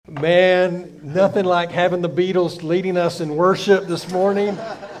Man, nothing like having the Beatles leading us in worship this morning.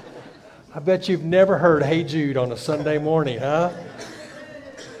 I bet you've never heard Hey Jude on a Sunday morning, huh?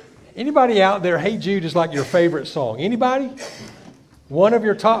 Anybody out there, Hey Jude is like your favorite song? Anybody? One of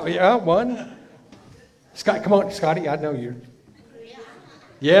your top, yeah, one? Scott, come on, Scotty, I know you.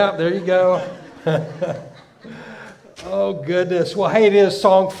 Yeah, there you go. Oh, goodness. Well, hey, it is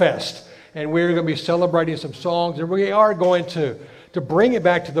Songfest, and we're going to be celebrating some songs, and we are going to bring it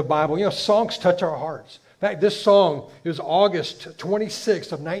back to the Bible. You know, songs touch our hearts. In fact, this song, it was August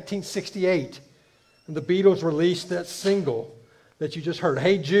 26th of 1968, and the Beatles released that single that you just heard,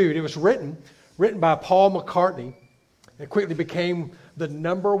 Hey Jude. It was written by Paul McCartney. It quickly became the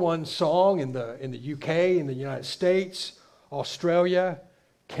number one song in the UK, in the United States, Australia,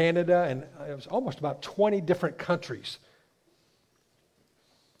 Canada, and it was almost about 20 different countries.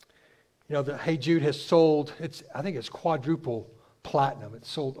 You know, the Hey Jude has sold, I think it's quadruple platinum. It's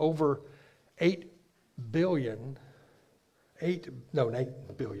sold over 8 million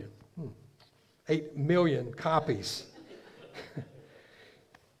copies.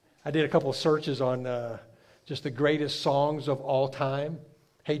 I did a couple of searches on just the greatest songs of all time.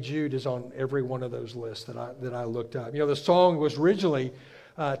 Hey Jude is on every one of those lists that I looked up. You know, the song was originally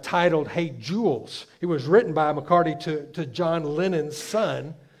titled Hey Jules. It was written by McCartney to John Lennon's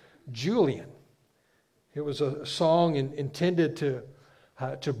son, Julian. It was a song intended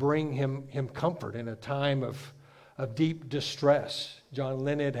to bring him comfort in a time of deep distress. John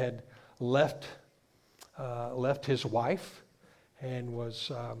Lennon had left his wife and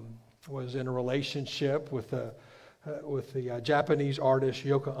was in a relationship with the Japanese artist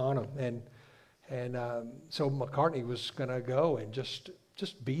Yoko Ono, and so McCartney was going to go and just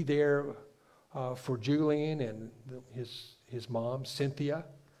be there for Julian and his mom Cynthia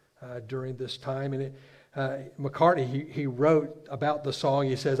during this time. And McCartney he wrote about the song.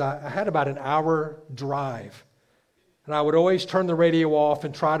 He says, I had about an hour drive, and I would always turn the radio off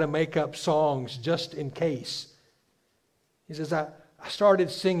and try to make up songs just in case. He says, I started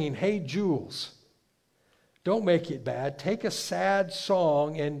singing, Hey Jules, don't make it bad. Take a sad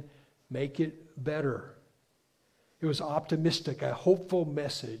song and make it better. It was optimistic, a hopeful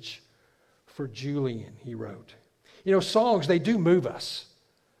message for Julian, he wrote. You know, songs, they do move us.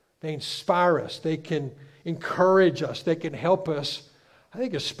 They inspire us. They can encourage us. They can help us, I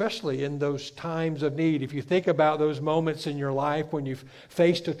think, especially in those times of need. If you think about those moments in your life when you've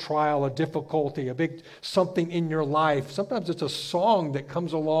faced a trial, a difficulty, a big something in your life, sometimes it's a song that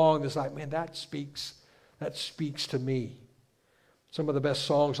comes along that's like, man, that speaks to me. Some of the best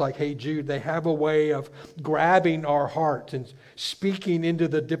songs like Hey Jude, they have a way of grabbing our heart and speaking into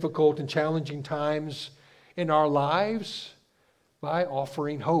the difficult and challenging times in our lives by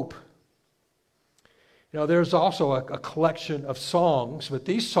offering hope. You know, there's also a collection of songs, but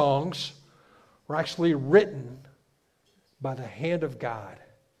these songs were actually written by the hand of God.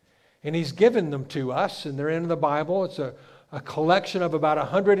 And He's given them to us, and they're in the Bible. It's a collection of about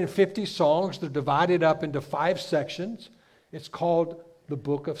 150 songs. They're divided up into 5 sections. It's called the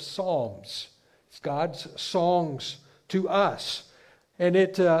Book of Psalms. It's God's songs to us. And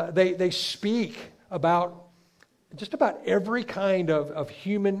they speak about just about every kind of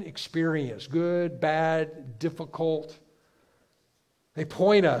human experience, good, bad, difficult. They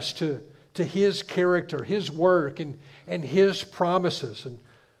point us to His character, His work, and His promises. And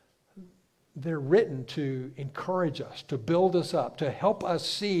they're written to encourage us, to build us up, to help us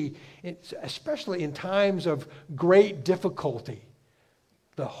see, especially in times of great difficulty,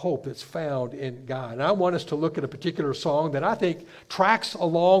 the hope that's found in God. And I want us to look at a particular song that I think tracks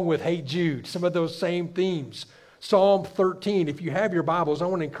along with Hey Jude, some of those same themes. Psalm 13. If you have your Bibles, I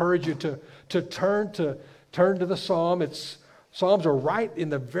want to encourage you to turn to the psalm. Psalms are right in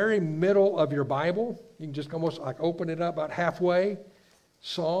the very middle of your Bible. You can just almost like open it up about halfway.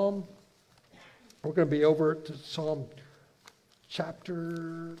 Psalm. We're going to be over to Psalm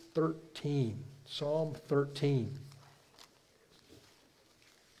chapter 13. Psalm 13.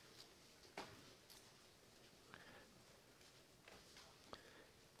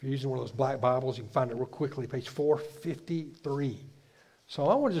 If you're using one of those black Bibles, you can find it real quickly, page 453. So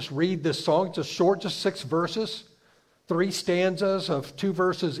I want to just read this song. It's just short, just 6 verses, 3 stanzas of 2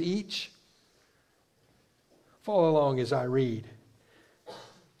 verses each. Follow along as I read.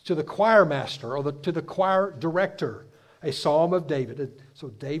 To the choir master, or to the choir director, a psalm of David. So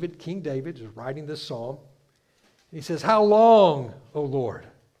King David is writing this psalm. He says, How long, O Lord,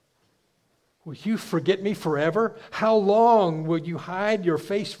 will you forget me forever? How long will you hide your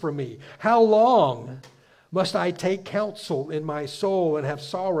face from me? How long must I take counsel in my soul and have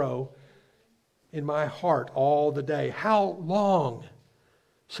sorrow in my heart all the day? How long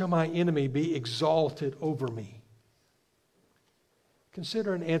shall my enemy be exalted over me.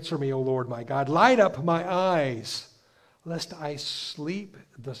 Consider and answer me, O Lord my God. Light up my eyes, lest I sleep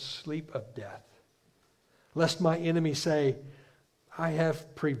the sleep of death. Lest my enemy say, I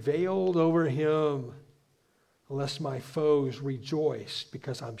have prevailed over him. Lest my foes rejoice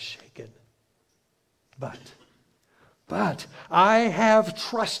because I'm shaken. But I have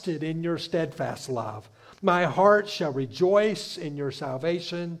trusted in your steadfast love. My heart shall rejoice in your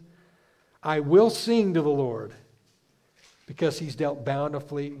salvation. I will sing to the Lord because he's dealt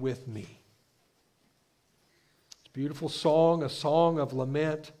bountifully with me. It's a beautiful song, a song of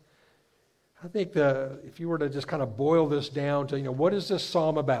lament. I think if you were to just kind of boil this down to, what is this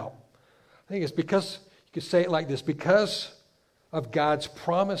psalm about? I think it's because, you could say it like this, because of God's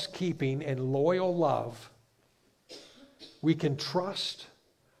promise-keeping and loyal love, we can trust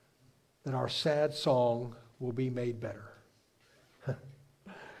that our sad song will be made better.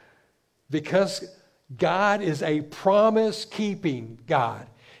 Because God is a promise-keeping God,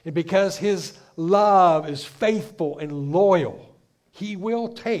 and because his love is faithful and loyal, he will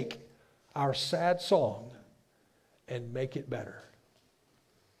take our sad song and make it better.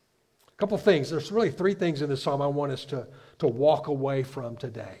 A couple things. There's really three things in this psalm I want us to walk away from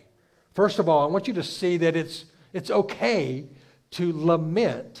today. First of all, I want you to see that it's okay to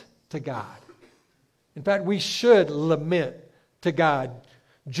lament to God. In fact, we should lament to God.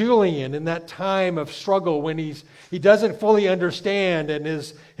 Julian, in that time of struggle when he doesn't fully understand, and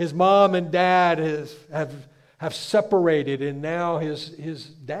his mom and dad have separated, and now his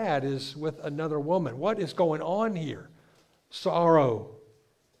dad is with another woman. What is going on here? Sorrow.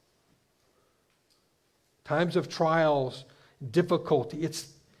 Times of trials, difficulty.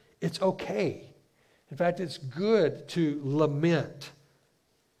 It's okay. In fact, it's good to lament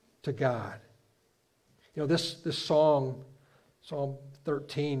to God. This song, Psalm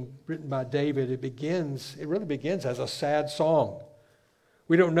 13, written by David, it really begins as a sad song.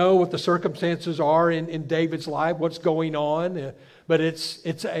 We don't know what the circumstances are in David's life, what's going on, but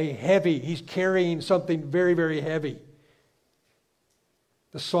it's a heavy, he's carrying something very, very heavy.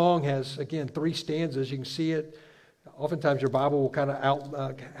 The song has, again, 3 stanzas. You can see it. Oftentimes your Bible will kind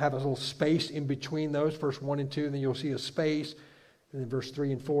of have a little space in between those, verse 1 and 2, and then you'll see a space, and then verse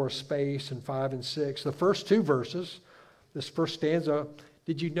 3 and 4, a space, and 5 and 6. The first 2 verses, this first stanza,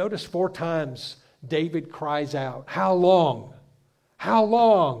 did you notice 4 times David cries out, how long? How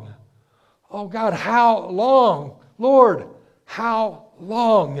long? Oh God, how long? Lord, how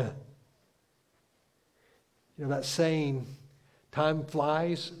long? That saying, time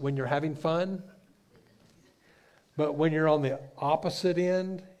flies when you're having fun, but when you're on the opposite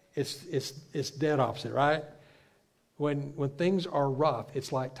end, it's dead opposite, right? When things are rough,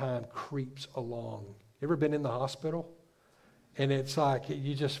 it's like time creeps along. You ever been in the hospital? And it's like,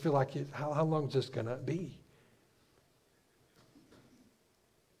 you just feel like, how long is this going to be?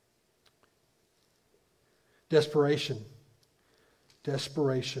 Desperation.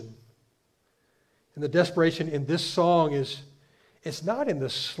 And the desperation in this song it's not in the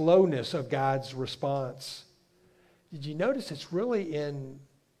slowness of God's response. Did you notice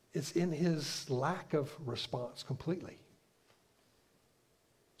it's in his lack of response completely?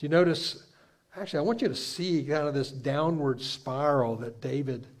 Do you notice? Actually, I want you to see kind of this downward spiral that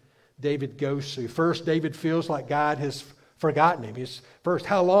David goes through. First, David feels like God has forgotten him. He's first,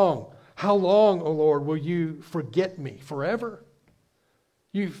 how long? How long, O Lord, will you forget me? Forever?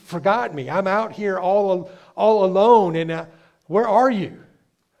 You forgot me. I'm out here all alone, and where are you?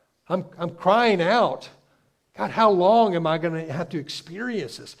 I'm crying out. God, how long am I going to have to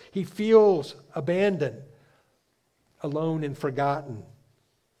experience this? He feels abandoned, alone, and forgotten.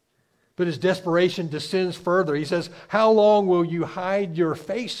 But his desperation descends further. He says, how long will you hide your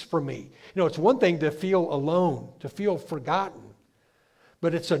face from me? It's one thing to feel alone, to feel forgotten.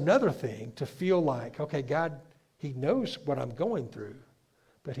 But it's another thing to feel like, okay, God, he knows what I'm going through,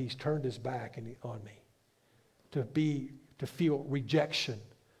 but he's turned his back on me. To feel rejection.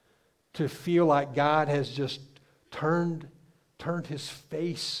 To feel like God has just turned his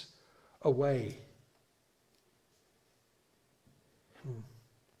face away.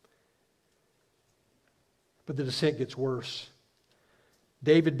 But the descent gets worse.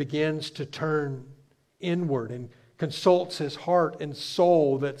 David begins to turn inward and consults his heart and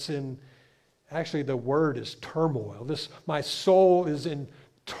soul that's in, actually the word is turmoil. My soul is in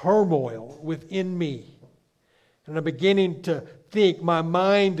turmoil within me. And I'm beginning to think, my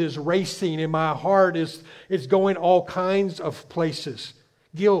mind is racing and my heart is going all kinds of places.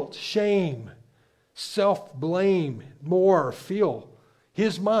 Guilt, shame, self-blame, more feel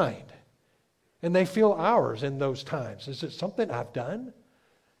his mind. And they feel ours in those times. Is it something I've done?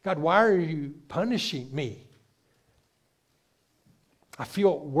 God, why are you punishing me? I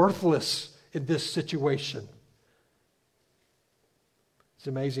feel worthless in this situation. It's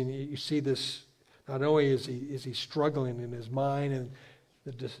amazing. You see this, not only is he struggling in his mind, and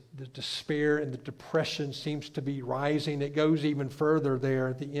the despair and the depression seems to be rising. It goes even further there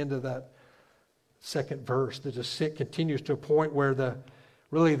at the end of that second verse. The descent continues to a point where the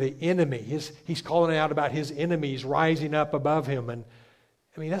enemy, he's calling out about his enemies rising up above him. And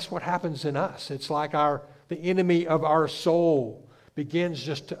I mean, that's what happens in us. It's like the enemy of our soul begins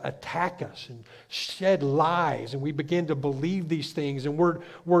just to attack us and shed lies, and we begin to believe these things, and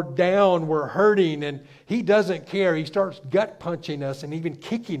we're down, we're hurting, and he doesn't care. He starts gut punching us and even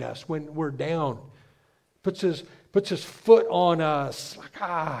kicking us when we're down. Puts his foot on us, like,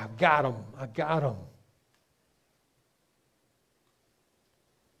 I got him.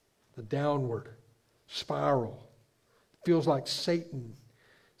 The downward spiral. Feels like Satan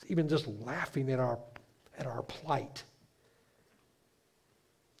is even just laughing at our plight.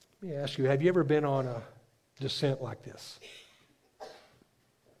 Let me ask you, have you ever been on a descent like this?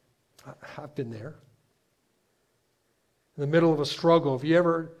 I've been there. In the middle of a struggle, have you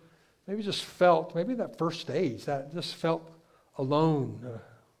ever maybe just felt, maybe that first stage, that just felt alone,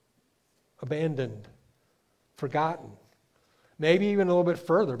 abandoned, forgotten? Maybe even a little bit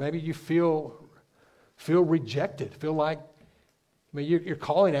further. Maybe you feel rejected, feel like, you're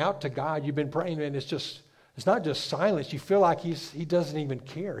calling out to God. You've been praying, and it's not just silence. You feel like he doesn't even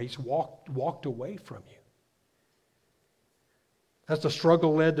care. He's walked away from you. As the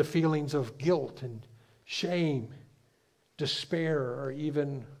struggle led to feelings of guilt and shame, despair, or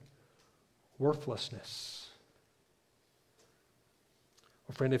even worthlessness.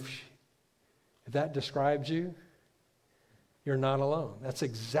 Well, friend, if that describes you, you're not alone. That's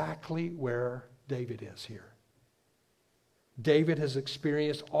exactly where David is here. David has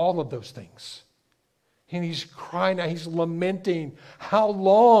experienced all of those things. And he's crying out, he's lamenting, how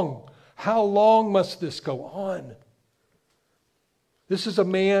long? How long must this go on? This is a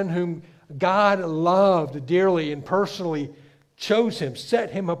man whom God loved dearly and personally chose him,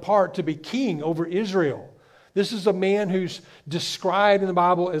 set him apart to be king over Israel. This is a man who's described in the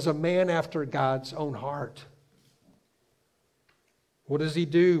Bible as a man after God's own heart. What does he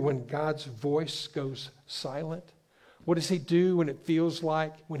do when God's voice goes silent? What does he do when he feels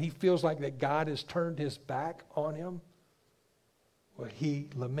like that God has turned his back on him? Well, he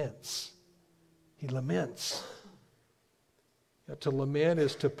laments. He laments. To lament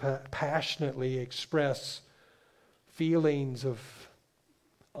is to passionately express feelings of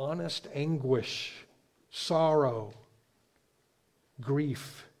honest anguish, sorrow,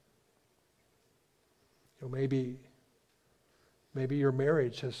 grief. Maybe your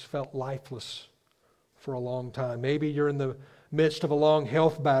marriage has felt lifeless for a long time. Maybe you're in the midst of a long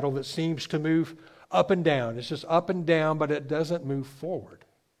health battle that seems to move up and down. It's just up and down, but it doesn't move forward.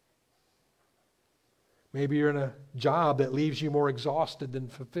 Maybe you're in a job that leaves you more exhausted than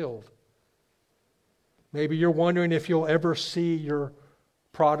fulfilled. Maybe you're wondering if you'll ever see your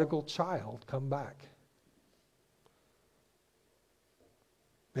prodigal child come back.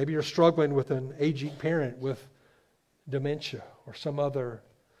 Maybe you're struggling with an aging parent with dementia or some other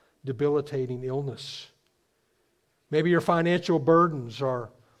debilitating illness. Maybe your financial burdens are,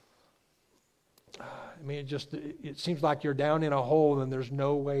 it seems like you're down in a hole and there's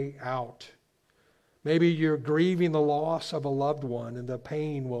no way out. Maybe you're grieving the loss of a loved one and the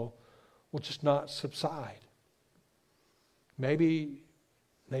pain will just not subside. Maybe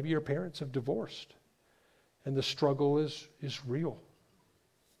your parents have divorced and the struggle is real.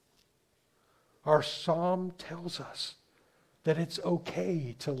 Our psalm tells us that it's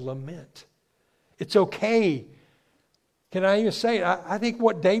okay to lament. It's okay. Can I even say it? I think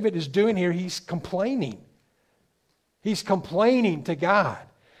what David is doing here, he's complaining. He's complaining to God.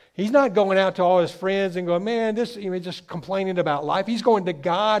 He's not going out to all his friends and going, man, just complaining about life. He's going to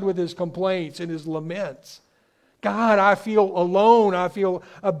God with his complaints and his laments. God, I feel alone. I feel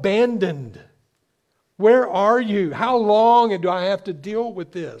abandoned. Where are you? How long do I have to deal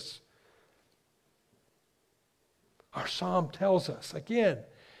with this? Our psalm tells us, again,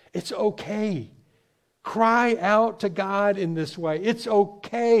 it's okay. Cry out to God in this way. It's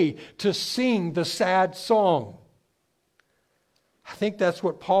okay to sing the sad song. I think that's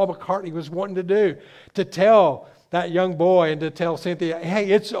what Paul McCartney was wanting to do, to tell that young boy and to tell Cynthia, hey,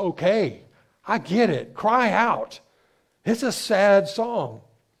 it's okay. I get it. Cry out. It's a sad song.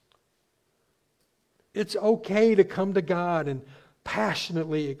 It's okay to come to God and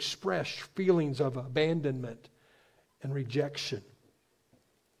passionately express feelings of abandonment and rejection.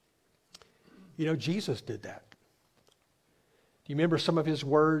 Jesus did that. You remember some of his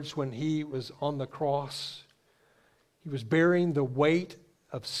words when he was on the cross? He was bearing the weight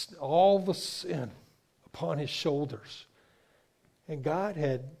of all the sin upon his shoulders. And God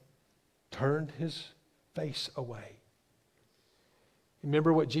had turned his face away.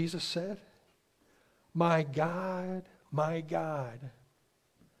 Remember what Jesus said? My God,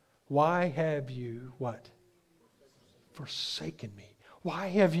 why have you, what? Forsaken me. Why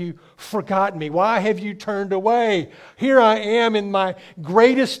have you forgotten me? Why have you turned away? Here I am in my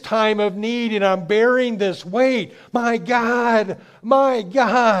greatest time of need, and I'm bearing this weight. My God,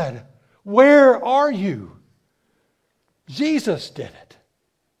 where are you? Jesus did it.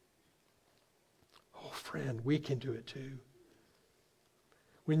 Oh, friend, we can do it too.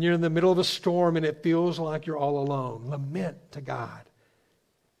 When you're in the middle of a storm and it feels like you're all alone, lament to God.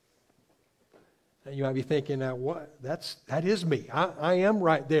 And you might be thinking, now what? That is me. I am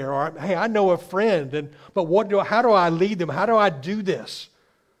right there. Or, hey, I know a friend, but how do I lead them? How do I do this?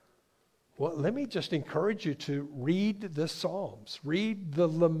 Well, let me just encourage you to read the Psalms. Read the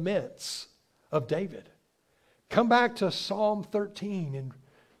laments of David. Come back to Psalm 13 and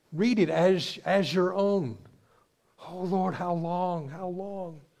read it as your own. Oh Lord, how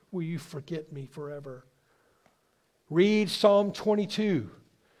long will you forget me forever? Read Psalm 22.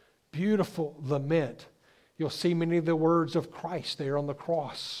 Beautiful lament. You'll see many of the words of Christ there on the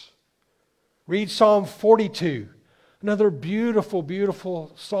cross. Read Psalm 42. Another beautiful,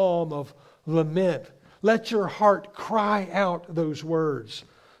 beautiful psalm of lament. Let your heart cry out those words.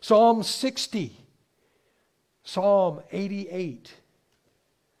 Psalm 60. Psalm 88.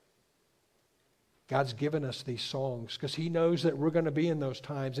 God's given us these songs because He knows that we're going to be in those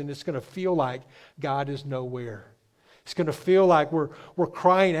times, and it's going to feel like God is nowhere. It's going to feel like we're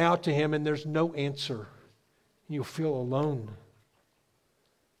crying out to Him and there's no answer. You'll feel alone.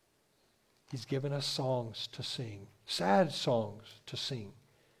 He's given us songs to sing, sad songs to sing.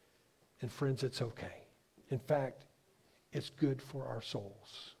 And friends, it's okay. In fact, it's good for our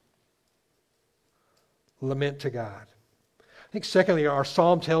souls. Lament to God. I think secondly, our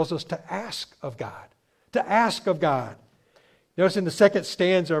psalm tells us to ask of God. To ask of God. Notice in the second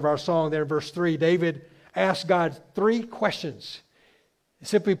stanza of our song there in verse 3, David asked God 3 questions.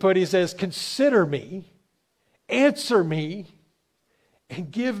 Simply put, he says, consider me, answer me, and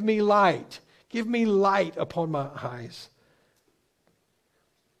give me light. Give me light upon my eyes.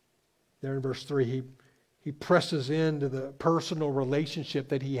 There in verse 3, he presses into the personal relationship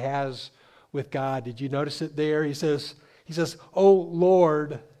that he has with God. Did you notice it there? He says, "Oh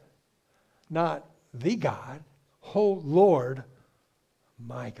Lord," not the God, "Oh Lord,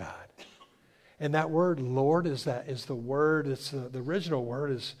 my God." And that word Lord is the word, the original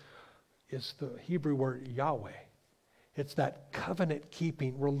word is the Hebrew word Yahweh. It's that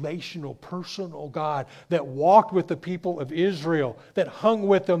covenant-keeping, relational, personal God that walked with the people of Israel, that hung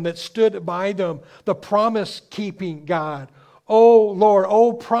with them, that stood by them, the promise-keeping God. Oh Lord,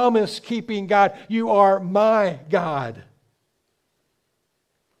 oh promise-keeping God, you are my God.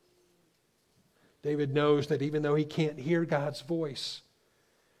 David knows that even though he can't hear God's voice,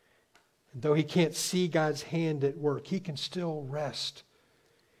 and though he can't see God's hand at work, he can still rest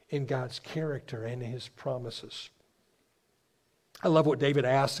in God's character and His promises. I love what David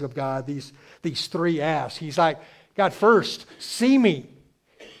asks of God, these 3 asks. He's like, God, first, see me.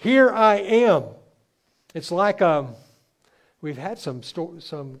 Here I am. It's like we've had some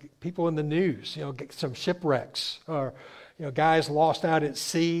people in the news, some shipwrecks, or guys lost out at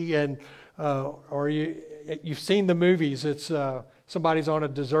sea, and or you've seen the movies. It's somebody's on a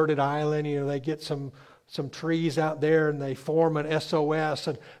deserted island. They get some trees out there and they form an SOS,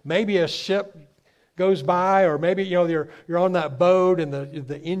 and maybe a ship goes by, or maybe you're on that boat and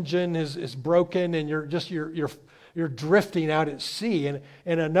the engine is broken and you're drifting out at sea, and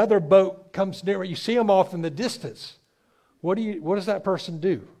another boat comes near. You see them off in the distance. What does that person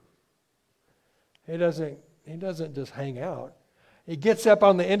do? He doesn't just hang out. He gets up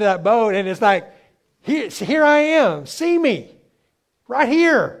on the end of that boat and it's like, here I am, see me, right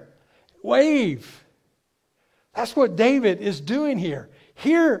here, wave. That's what David is doing here.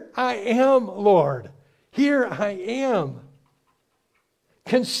 Here I am, Lord. Here I am.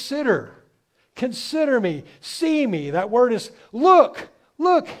 Consider me, see me. That word is look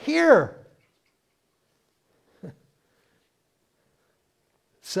here.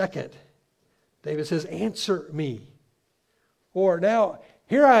 Second, David says, answer me. Or now,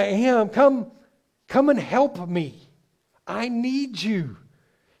 here I am, come and help me. I need you.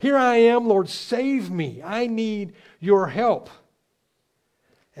 Here I am, Lord, save me. I need your help.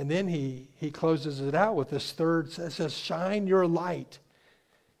 And then he closes it out with this third, it says, shine your light.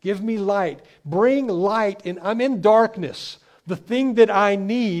 Give me light. Bring light. I'm in darkness. The thing that I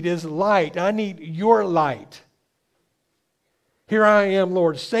need is light. I need your light. Here I am,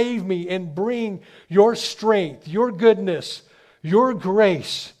 Lord. Save me and bring your strength, your goodness, your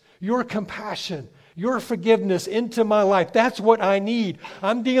grace, your compassion, your forgiveness into my life. That's what I need.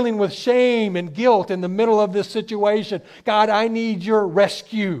 I'm dealing with shame and guilt in the middle of this situation. God, I need your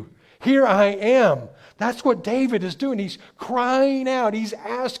rescue. Here I am. That's what David is doing. He's crying out. He's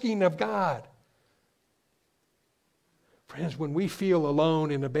asking of God. Friends, when we feel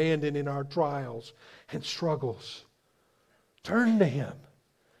alone and abandoned in our trials and struggles, turn to Him.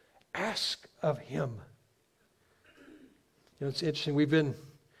 Ask of Him. You know, it's interesting. We've been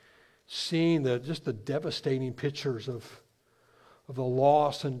seeing just the devastating pictures of the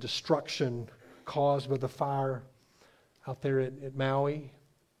loss and destruction caused by the fire out there at Maui,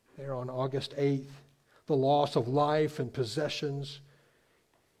 there on August 8th. The loss of life and possessions,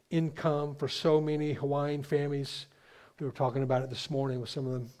 income for so many Hawaiian families. We were talking about it this morning with some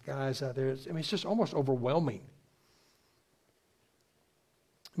of the guys out there. It's just almost overwhelming.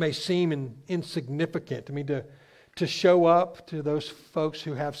 It may seem insignificant. To show up to those folks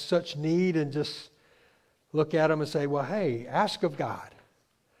who have such need and just look at them and say, well, hey, ask of God.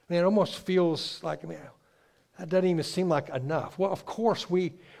 It almost feels like, that doesn't even seem like enough. Well, of course,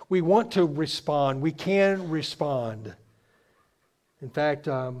 we want to respond. We can respond. In fact,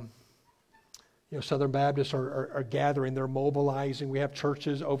 Southern Baptists are gathering. They're mobilizing. We have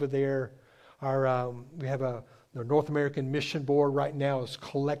churches over there. We have the North American Mission Board right now is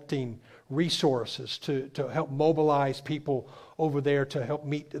collecting resources to help mobilize people over there to help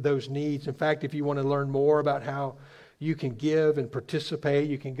meet those needs. In fact, if you want to learn more about how you can give and participate,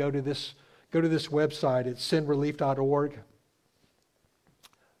 you can go to this website. It's sendrelief.org.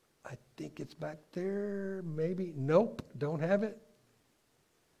 I think it's back there. Maybe. Nope, don't have it.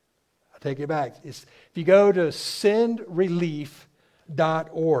 I'll take it back. If you go to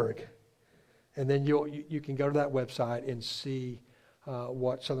sendrelief.org, and then you can go to that website and see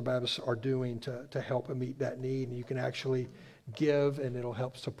what Southern Baptists are doing to help and meet that need. And you can actually give, and it'll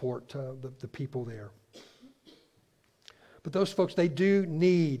help support the people there. But those folks, they do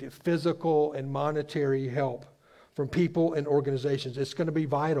need physical and monetary help from people and organizations. It's going to be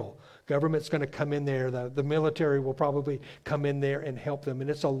vital. Government's going to come in there. The military will probably come in there and help them. And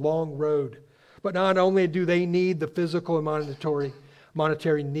it's a long road. But not only do they need the physical and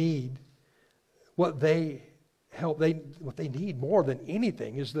monetary need, what they need more than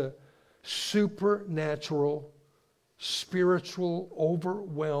anything is the supernatural, spiritual,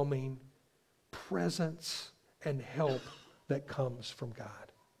 overwhelming presence and help that comes from God.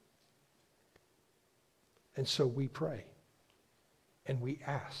 And so we pray and we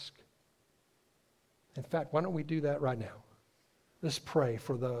ask. In fact, why don't we do that right now? Let's pray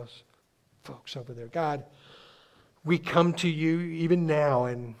for those folks over there. God, we come to you even now,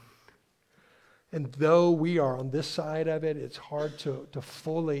 and though we are on this side of it, it's hard to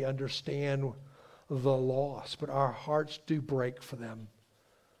fully understand the loss, but our hearts do break for them.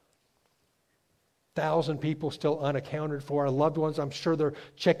 1,000 people still unaccounted for. Our loved ones, I'm sure they're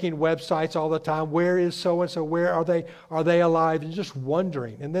checking websites all the time. Where is so-and-so? Where are they? Are they alive? And just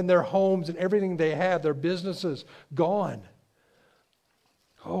wondering. And then their homes and everything they have, their businesses, gone.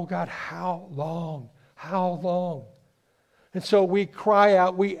 Oh God, how long? How long? And so we cry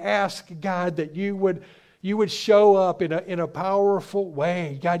out, we ask God that you would show up in a powerful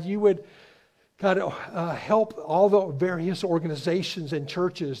way. God, you would help all the various organizations and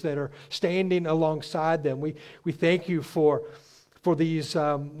churches that are standing alongside them. We thank you for these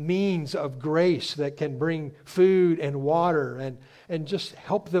means of grace that can bring food and water and just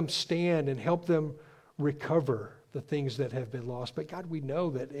help them stand and help them recover the things that have been lost. But God, we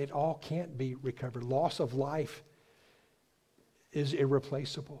know that it all can't be recovered. Loss of life is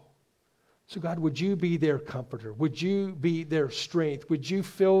irreplaceable. So God, would you be their comforter? Would you be their strength? Would you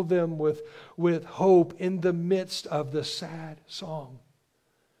fill them with hope in the midst of the sad song?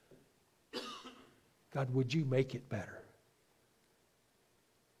 God, would you make it better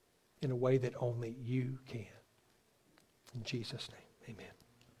in a way that only you can? In Jesus' name, amen.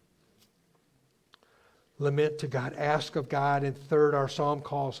 Lament to God, ask of God, and third, our psalm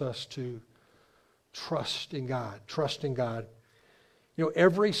calls us to trust in God. Trust in God. You know,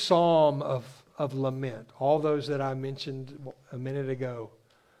 every psalm of lament, all those that I mentioned a minute ago,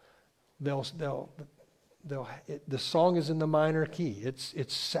 the song is in the minor key.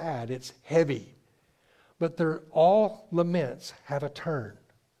 It's sad, it's heavy, but they're all laments have a turn.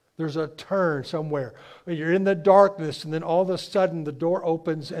 There's a turn somewhere. You're in the darkness, and then all of a sudden the door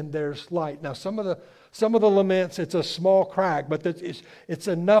opens and there's light. Now, some of Some of the laments, it's a small crack, but it's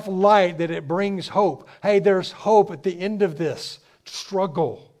enough light that it brings hope. Hey, there's hope at the end of this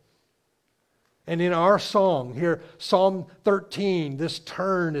struggle. And in our song here, Psalm 13, this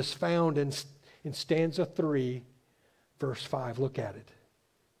turn is found in stanza 3, verse 5. Look at it.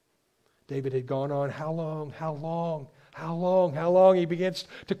 David had gone on, how long, how long, how long, how long? He begins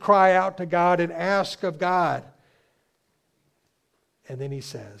to cry out to God and ask of God. And then he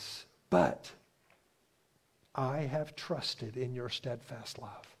says, but I have trusted in your steadfast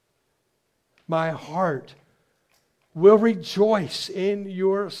love. My heart will rejoice in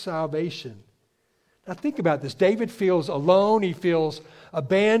your salvation. Now think about this. David feels alone. He feels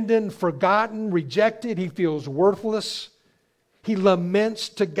abandoned, forgotten, rejected. He feels worthless. He laments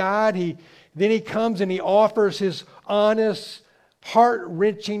to God. Then he comes and he offers his honest,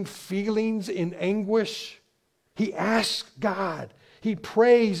 heart-wrenching feelings in anguish. He asks God. He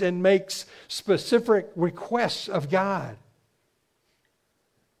prays and makes specific requests of God.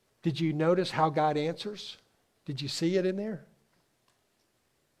 Did you notice how God answers? Did you see it in there?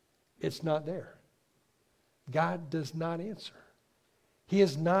 It's not there. God does not answer. He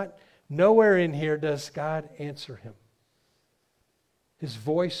is not, nowhere in here does God answer him. His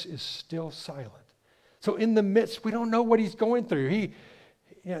voice is still silent. So in the midst, we don't know what he's going through.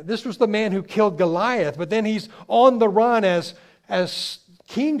 This was the man who killed Goliath, but then he's on the run as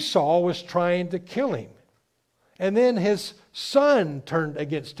King Saul was trying to kill him. And then his son turned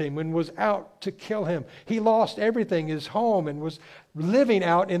against him and was out to kill him. He lost everything, his home, and was living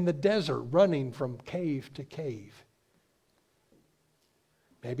out in the desert, running from cave to cave.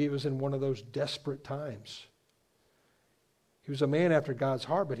 Maybe it was in one of those desperate times. He was a man after God's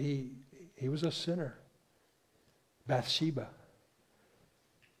heart, but he was a sinner. Bathsheba.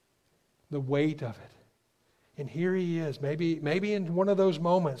 The weight of it. And here he is, maybe in one of those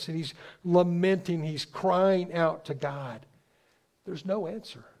moments, and he's lamenting, he's crying out to God. There's no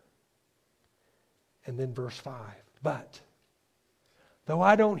answer. And then verse 5, but though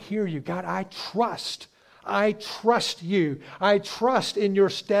I don't hear you, God, I trust you. I trust in your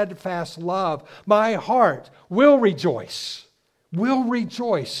steadfast love. My heart will rejoice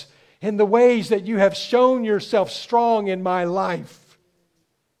in the ways that you have shown yourself strong in my life.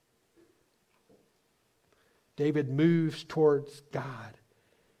 David moves towards God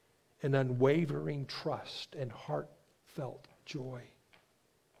in unwavering trust and heartfelt joy.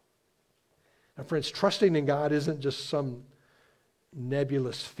 Now, friends, trusting in God isn't just some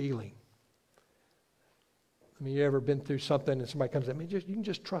nebulous feeling. I mean, you ever been through something and somebody comes at me, you can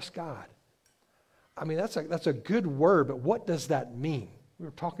just trust God. I mean, that's a good word, but what does that mean? We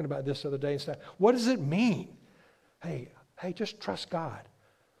were talking about this the other day and stuff. What does it mean? Hey, just trust God.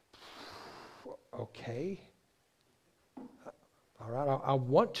 Okay. All right, I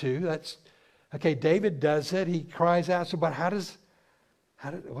want to. That's okay. David does it. He cries out. So, but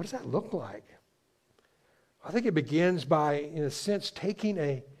what does that look like? I think it begins by, in a sense, taking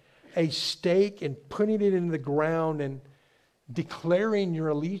a stake and putting it in the ground and declaring your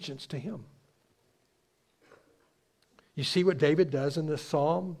allegiance to Him. You see what David does in this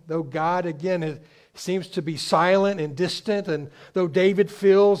psalm? Though God, again, seems to be silent and distant, and though David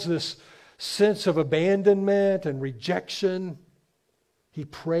feels this sense of abandonment and rejection, he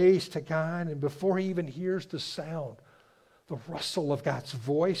prays to God, and before he even hears the sound, the rustle of God's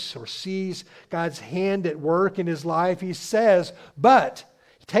voice, or sees God's hand at work in his life, he says, but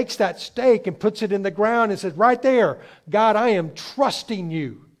he takes that stake and puts it in the ground and says, right there, God, I am trusting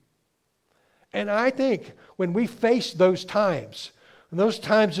you. And I think when we face those times, when those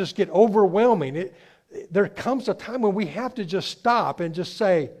times just get overwhelming, there comes a time when we have to just stop and just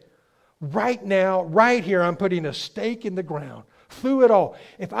say, right now, right here, I'm putting a stake in the ground. Through it all,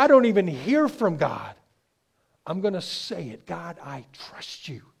 if I don't even hear from God, I'm going to say it. God, I trust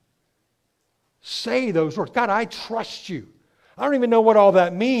you. Say those words. God, I trust you. I don't even know what all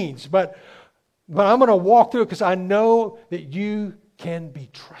that means, but I'm going to walk through it because I know that you can be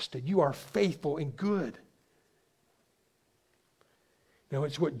trusted. You are faithful and good. You know,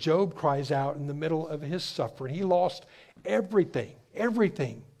 it's what Job cries out in the middle of his suffering. He lost everything.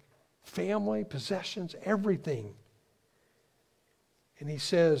 Family, possessions, everything. And he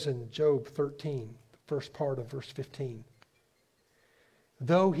says in Job 13, the first part of verse 15,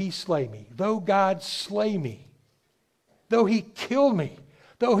 though he slay me, though God slay me, though he kill me,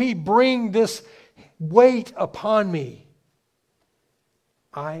 though he bring this weight upon me,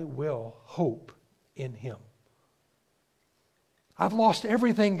 I will hope in him. I've lost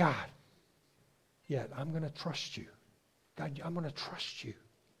everything, God. Yet I'm going to trust you. God, I'm going to trust you.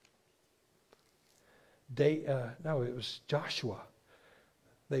 It was Joshua.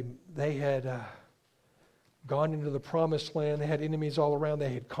 They had gone into the promised land. They had enemies all around.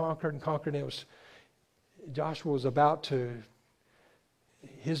 They had conquered and conquered. And Joshua was about to,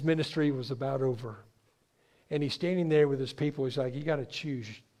 his ministry was about over. And he's standing there with his people. He's like, you got to choose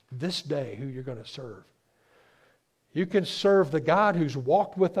this day who you're going to serve. You can serve the God who's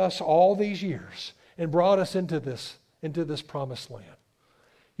walked with us all these years and brought us into this promised land.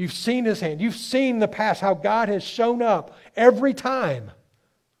 You've seen his hand. You've seen the past, how God has shown up every time.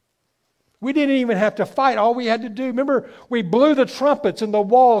 We didn't even have to fight. All we had to do, remember, we blew the trumpets and the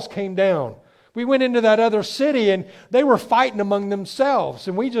walls came down. We went into that other city and they were fighting among themselves,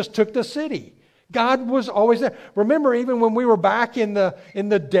 and we just took the city. God was always there. Remember, even when we were back in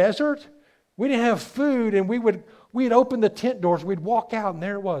the desert, we didn't have food, and we'd open the tent doors, we'd walk out, and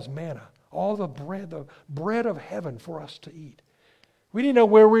there it was, manna, all the bread of heaven for us to eat. We didn't know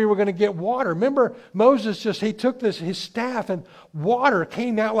where we were going to get water. Remember, Moses he took his staff, and water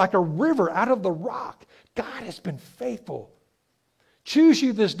came out like a river out of the rock. God has been faithful. Choose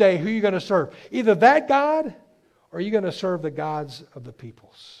you this day who you're going to serve. Either that God, or you're going to serve the gods of the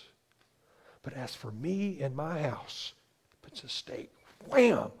peoples. But as for me and my house, puts a stake,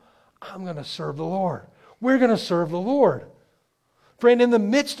 wham, I'm going to serve the Lord. We're going to serve the Lord. Friend, in the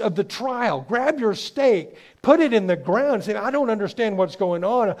midst of the trial, grab your stake, put it in the ground, and say, I don't understand what's going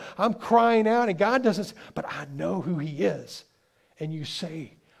on. I'm crying out, and God doesn't, but I know who He is. And you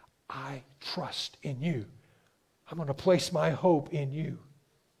say, I trust in you. I'm going to place my hope in you.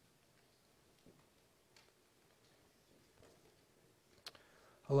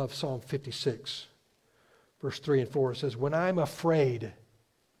 I love Psalm 56, verse 3 and 4. It says, when I'm afraid,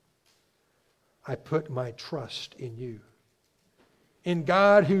 I put my trust in you. In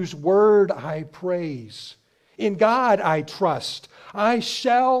God whose word I praise. In God I trust. I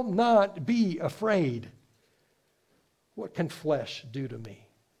shall not be afraid. What can flesh do to me?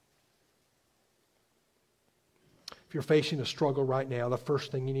 If you're facing a struggle right now, the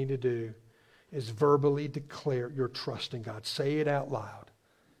first thing you need to do is verbally declare your trust in God. Say it out loud.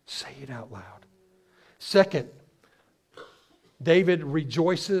 Say it out loud. Second, David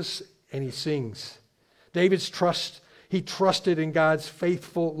rejoices and he sings. He trusted in God's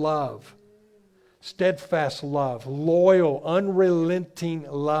faithful love, steadfast love, loyal, unrelenting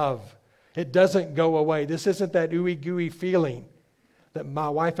love. It doesn't go away. This isn't that ooey gooey feeling that my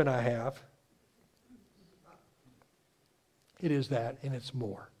wife and I have. It is that, and it's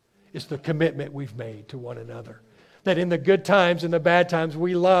more. It's the commitment we've made to one another. That in the good times and the bad times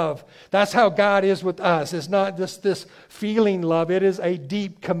we love. That's how God is with us. It's not just this feeling love. It is a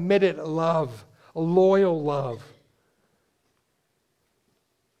deep, committed love, a loyal love.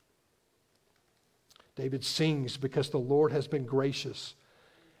 David sings because the Lord has been gracious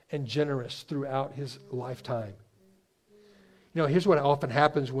and generous throughout his lifetime. You know, here's what often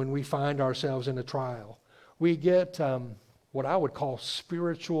happens when we find ourselves in a trial. We get what I would call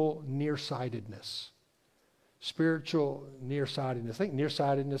spiritual nearsightedness. Spiritual nearsightedness. I think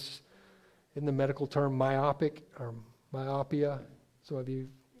nearsightedness, in the medical term, myopic or myopia. Some of you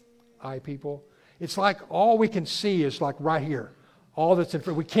eye people. It's like all we can see is like right here. All that's in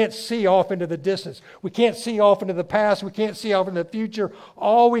front. We can't see off into the distance. We can't see off into the past. We can't see off into the future.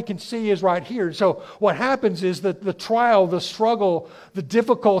 All we can see is right here. So what happens is that the trial, the struggle, the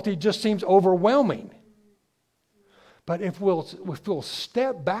difficulty just seems overwhelming. But if we'll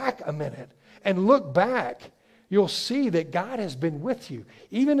step back a minute and look back, you'll see that God has been with you.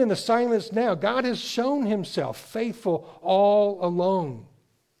 Even in the silence now, God has shown Himself faithful all along.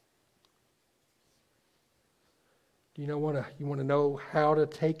 Do you want to know how to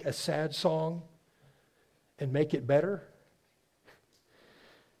take a sad song and make it better?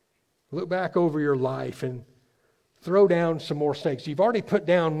 Look back over your life and throw down some more stakes. You've already put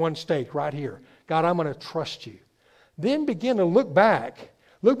down one stake right here. God, I'm going to trust you. Then begin to look back.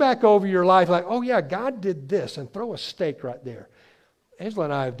 Look back over your life like, oh yeah, God did this, and throw a stake right there. Angela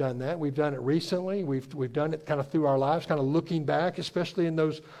and I have done that. We've done it recently. We've done it kind of through our lives, kind of looking back, especially in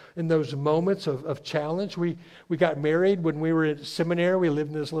those moments of challenge. We got married when we were at seminary. We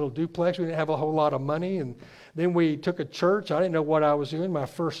lived in this little duplex. We didn't have a whole lot of money, and then we took a church. I didn't know what I was doing. My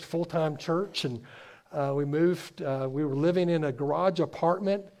first full-time church, and we moved. We were living in a garage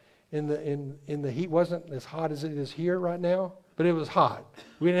apartment. In the heat wasn't as hot as it is here right now, but it was hot.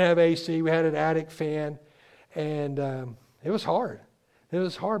 We didn't have AC. We had an attic fan, and it was hard. It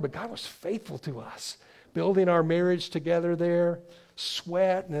was hard, but God was faithful to us, building our marriage together there,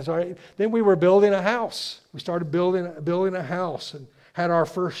 sweat. And then we were building a house. We started building a house and had our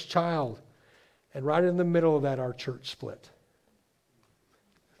first child. And right in the middle of that, our church split.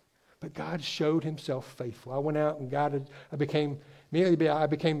 But God showed Himself faithful. I went out and I became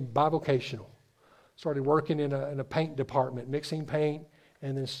bivocational. Started working in a paint department, mixing paint,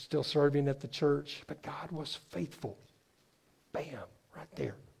 and then still serving at the church. But God was faithful. Bam, right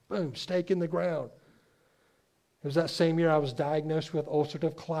there. Boom, stake in the ground. It was that same year I was diagnosed with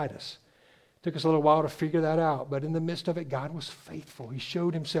ulcerative colitis. It took us a little while to figure that out, but in the midst of it, God was faithful. He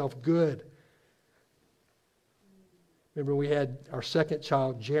showed himself good. Remember, we had our second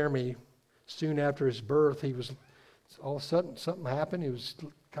child, Jeremy. Soon after his birth, he was, all of a sudden, something happened. He was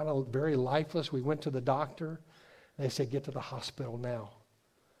kind of very lifeless. We went to the doctor. They said, get to the hospital now.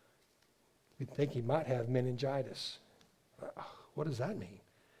 We think he might have meningitis. What does that mean?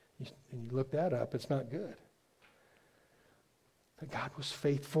 And you look that up, it's not good. But God was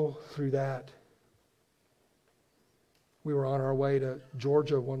faithful through that. We were on our way to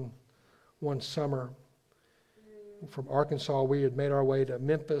Georgia one summer. From Arkansas, we had made our way to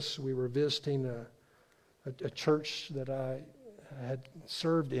Memphis. We were visiting a church that I had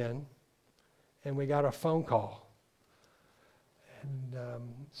served in, and we got a phone call and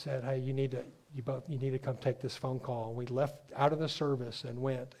said, "Hey, you need to come take this phone call." And we left out of the service and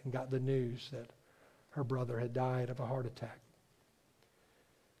went and got the news that her brother had died of a heart attack.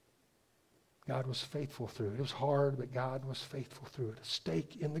 God was faithful through it. It was hard, but God was faithful through it. A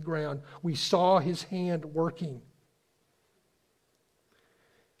stake in the ground. We saw his hand working.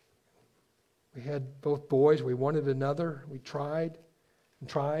 We had both boys. We wanted another. We tried and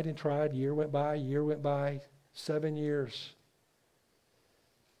tried and tried. Year went by, 7 years.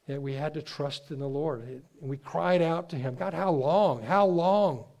 And we had to trust in the Lord. And we cried out to him, God, how long? How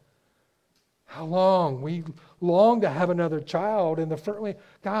long? How long? We long to have another child. And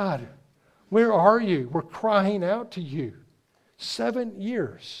God, where are you? We're crying out to you. 7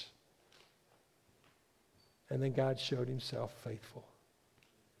 years. And then God showed himself faithful.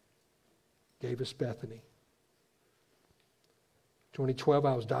 Gave us Bethany. 2012,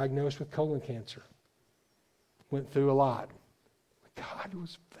 I was diagnosed with colon cancer. Went through a lot. God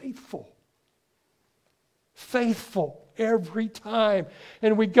was faithful. Faithful every time.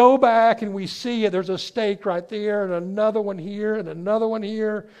 And we go back and we see it. There's a stake right there, and another one here, and another one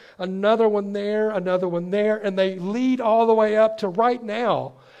here, another one there, another one there. And they lead all the way up to right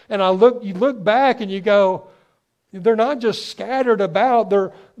now. And you look back and you go, they're not just scattered about.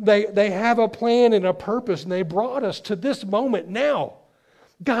 They have a plan and a purpose, and they brought us to this moment now.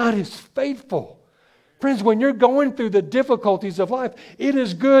 God is faithful. Friends, when you're going through the difficulties of life, it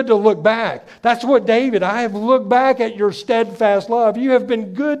is good to look back. That's what David, I have looked back at your steadfast love. You have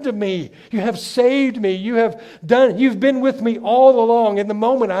been good to me. You have saved me. You've been with me all along. In the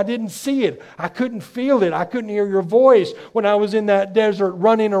moment, I didn't see it. I couldn't feel it. I couldn't hear your voice when I was in that desert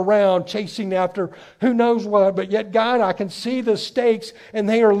running around, chasing after who knows what. But yet, God, I can see the stakes, and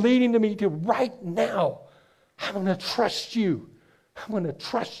they are leading to me to right now. I'm going to trust you. I'm going to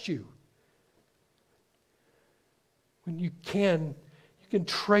trust you. When you can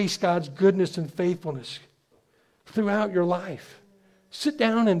trace God's goodness and faithfulness throughout your life. Sit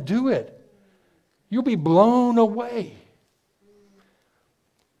down and do it. You'll be blown away.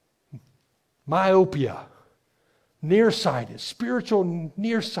 Myopia, nearsightedness, spiritual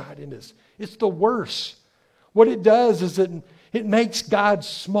nearsightedness. It's the worst. What it does is it makes God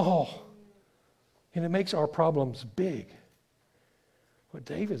small. And it makes our problems big. What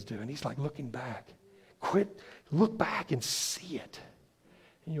David's doing, he's like looking back. Look back and see it.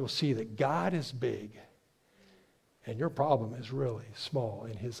 And you'll see that God is big. And your problem is really small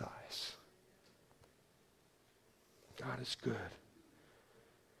in his eyes. God is good.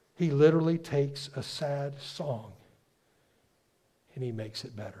 He literally takes a sad song and he makes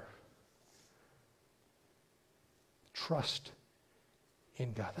it better. Trust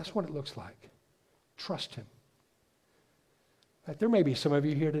in God. That's what it looks like. Trust him. Like there may be some of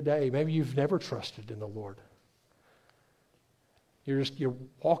you here today, maybe you've never trusted in the Lord. You're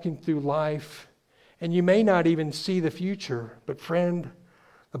walking through life, and you may not even see the future. But friend,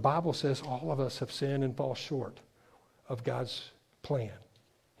 the Bible says all of us have sinned and fall short of God's plan,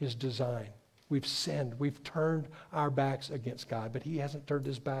 his design. We've sinned. We've turned our backs against God, but he hasn't turned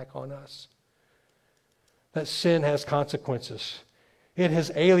his back on us. That sin has consequences. It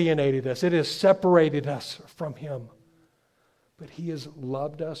has alienated us. It has separated us from him. But he has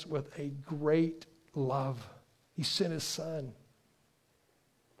loved us with a great love. He sent his son.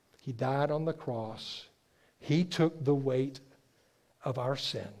 He died on the cross. He took the weight of our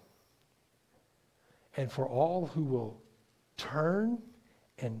sin. And for all who will turn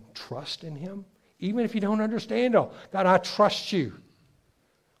and trust in him, even if you don't understand all, God, I trust you.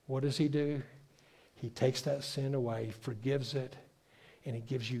 What does he do? He takes that sin away, forgives it, and he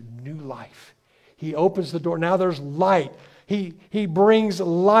gives you new life. He opens the door. Now there's light. He brings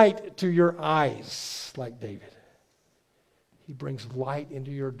light to your eyes, like David. He brings light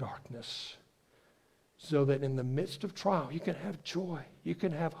into your darkness so that in the midst of trial, you can have joy. You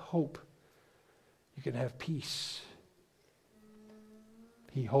can have hope. You can have peace.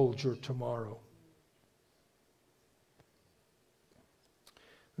 He holds your tomorrow.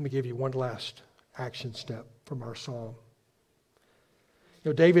 Let me give you one last action step from our psalm.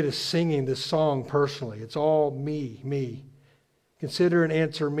 David is singing this song personally. It's all me, me. Consider and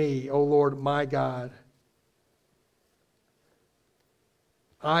answer me, O Lord, my God.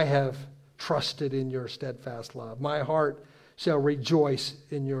 I have trusted in your steadfast love. My heart shall rejoice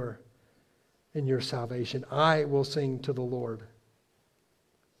in your salvation. I will sing to the Lord.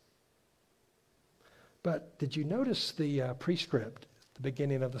 But did you notice the prescript at the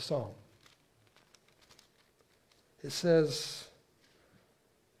beginning of the song? It says,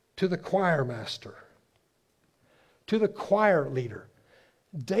 to the choir master, to the choir leader.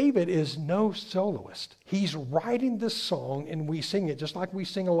 David is no soloist. He's writing this song and we sing it just like we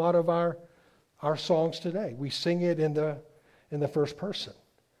sing a lot of our songs today. We sing it in the first person.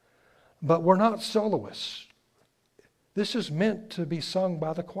 But we're not soloists. This is meant to be sung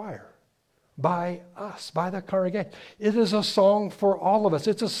by the choir, by us, by the congregation. It is a song for all of us.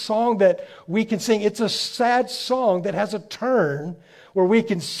 It's a song that we can sing. It's a sad song that has a turn where we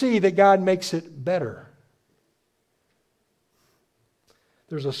can see that God makes it better.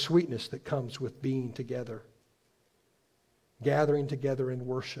 There's a sweetness that comes with being together, gathering together in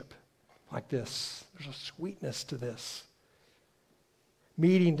worship like this. There's a sweetness to this.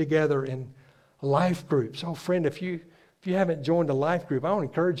 Meeting together in life groups. Oh, friend, if you haven't joined a life group, I want to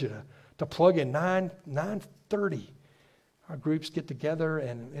encourage you to plug in 9:30. Our groups get together,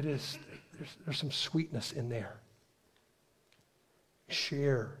 and there's some sweetness in there.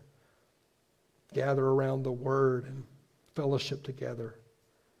 Share, gather around the Word, and fellowship together.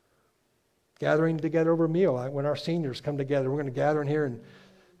 Gathering together over a meal. When our seniors come together, we're going to gather in here and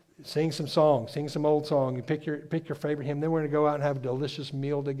sing some songs, sing some old song, and pick your favorite hymn. Then we're going to go out and have a delicious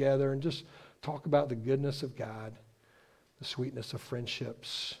meal together and just talk about the goodness of God, the sweetness of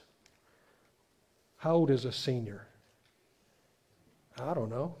friendships. How old is a senior? I don't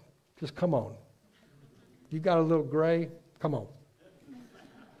know. Just come on. You got a little gray? Come on.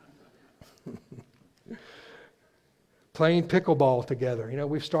 Playing pickleball together.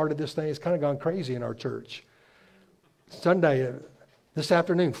 We've started this thing. It's kind of gone crazy in our church. Sunday, this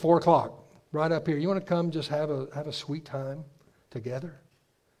afternoon, 4 o'clock, right up here. You want to come just have a sweet time together?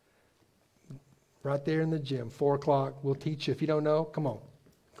 Right there in the gym, 4 o'clock. We'll teach you. If you don't know, come on.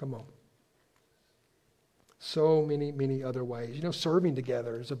 Come on. So many, many other ways. Serving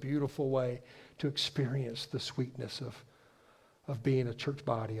together is a beautiful way to experience the sweetness of being a church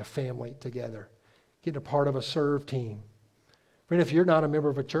body, a family together. Getting a part of a serve team. Friend, if you're not a member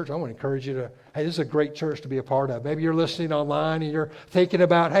of a church, I want to encourage you to, hey, this is a great church to be a part of. Maybe you're listening online and you're thinking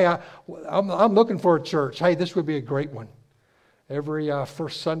about, hey, I'm looking for a church. Hey, this would be a great one. Every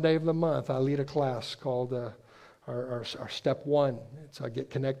first Sunday of the month, I lead a class called our Step 1. It's a Get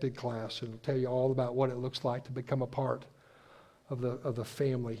Connected class. It'll tell you all about what it looks like to become a part of the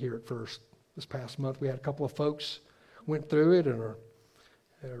family here at First. This past month, we had a couple of folks went through it and are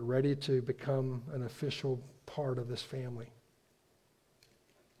ready to become an official part of this family.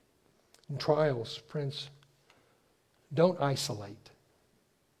 In trials, friends, don't isolate,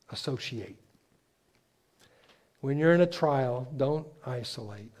 associate. When you're in a trial, don't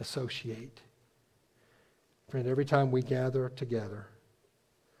isolate, associate. Friend, every time we gather together,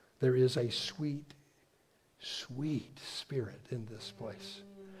 there is a sweet, sweet spirit in this place.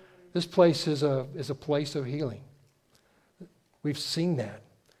 This place is a place of healing. We've seen that.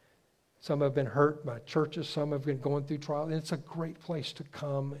 Some have been hurt by churches. Some have been going through trials. And it's a great place to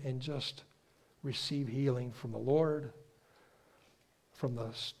come and just receive healing from the Lord, from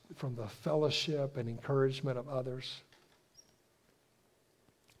the fellowship and encouragement of others.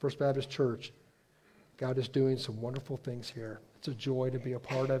 First Baptist Church, God is doing some wonderful things here. It's a joy to be a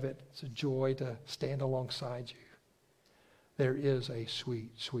part of it. It's a joy to stand alongside you. There is a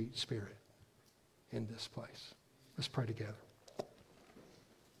sweet, sweet spirit in this place. Let's pray together.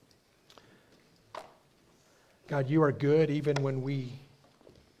 God, you are good even when we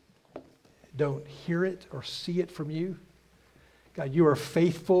don't hear it or see it from you. God, you are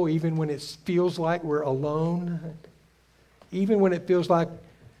faithful even when it feels like we're alone, even when it feels like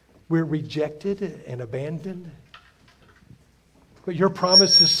we're rejected and abandoned. But your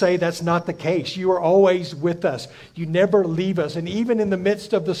promises say that's not the case. You are always with us. You never leave us. And even in the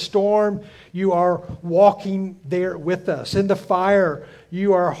midst of the storm, you are walking there with us. In the fire,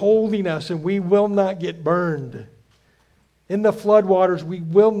 you are holding us and we will not get burned. In the floodwaters, we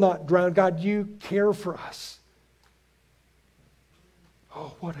will not drown. God, you care for us.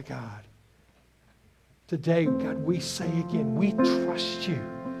 Oh, what a God. Today, God, we say again, we trust you.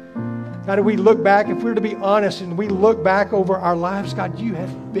 God, if we look back, if we're to be honest and we look back over our lives, God, you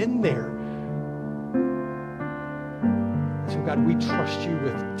have been there. So, God, we trust you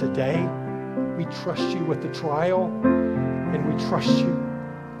with today. We trust you with the trial. And we trust you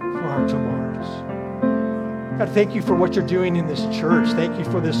for our tomorrows. God, thank you for what you're doing in this church. Thank you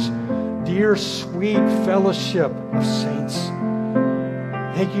for this dear, sweet fellowship of saints.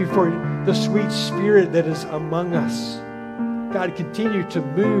 Thank you for the sweet spirit that is among us. God, continue to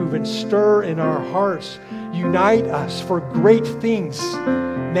move and stir in our hearts. Unite us for great things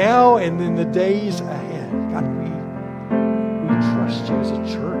now and in the days ahead. God, we trust you as a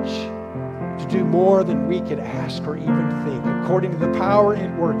church to do more than we could ask or even think, according to the power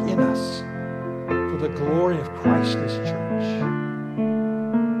and work in us for the glory of Christ in this church.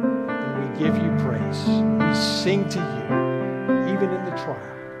 And we give you praise. We sing to you, even in the trial.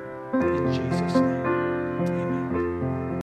 In Jesus' name.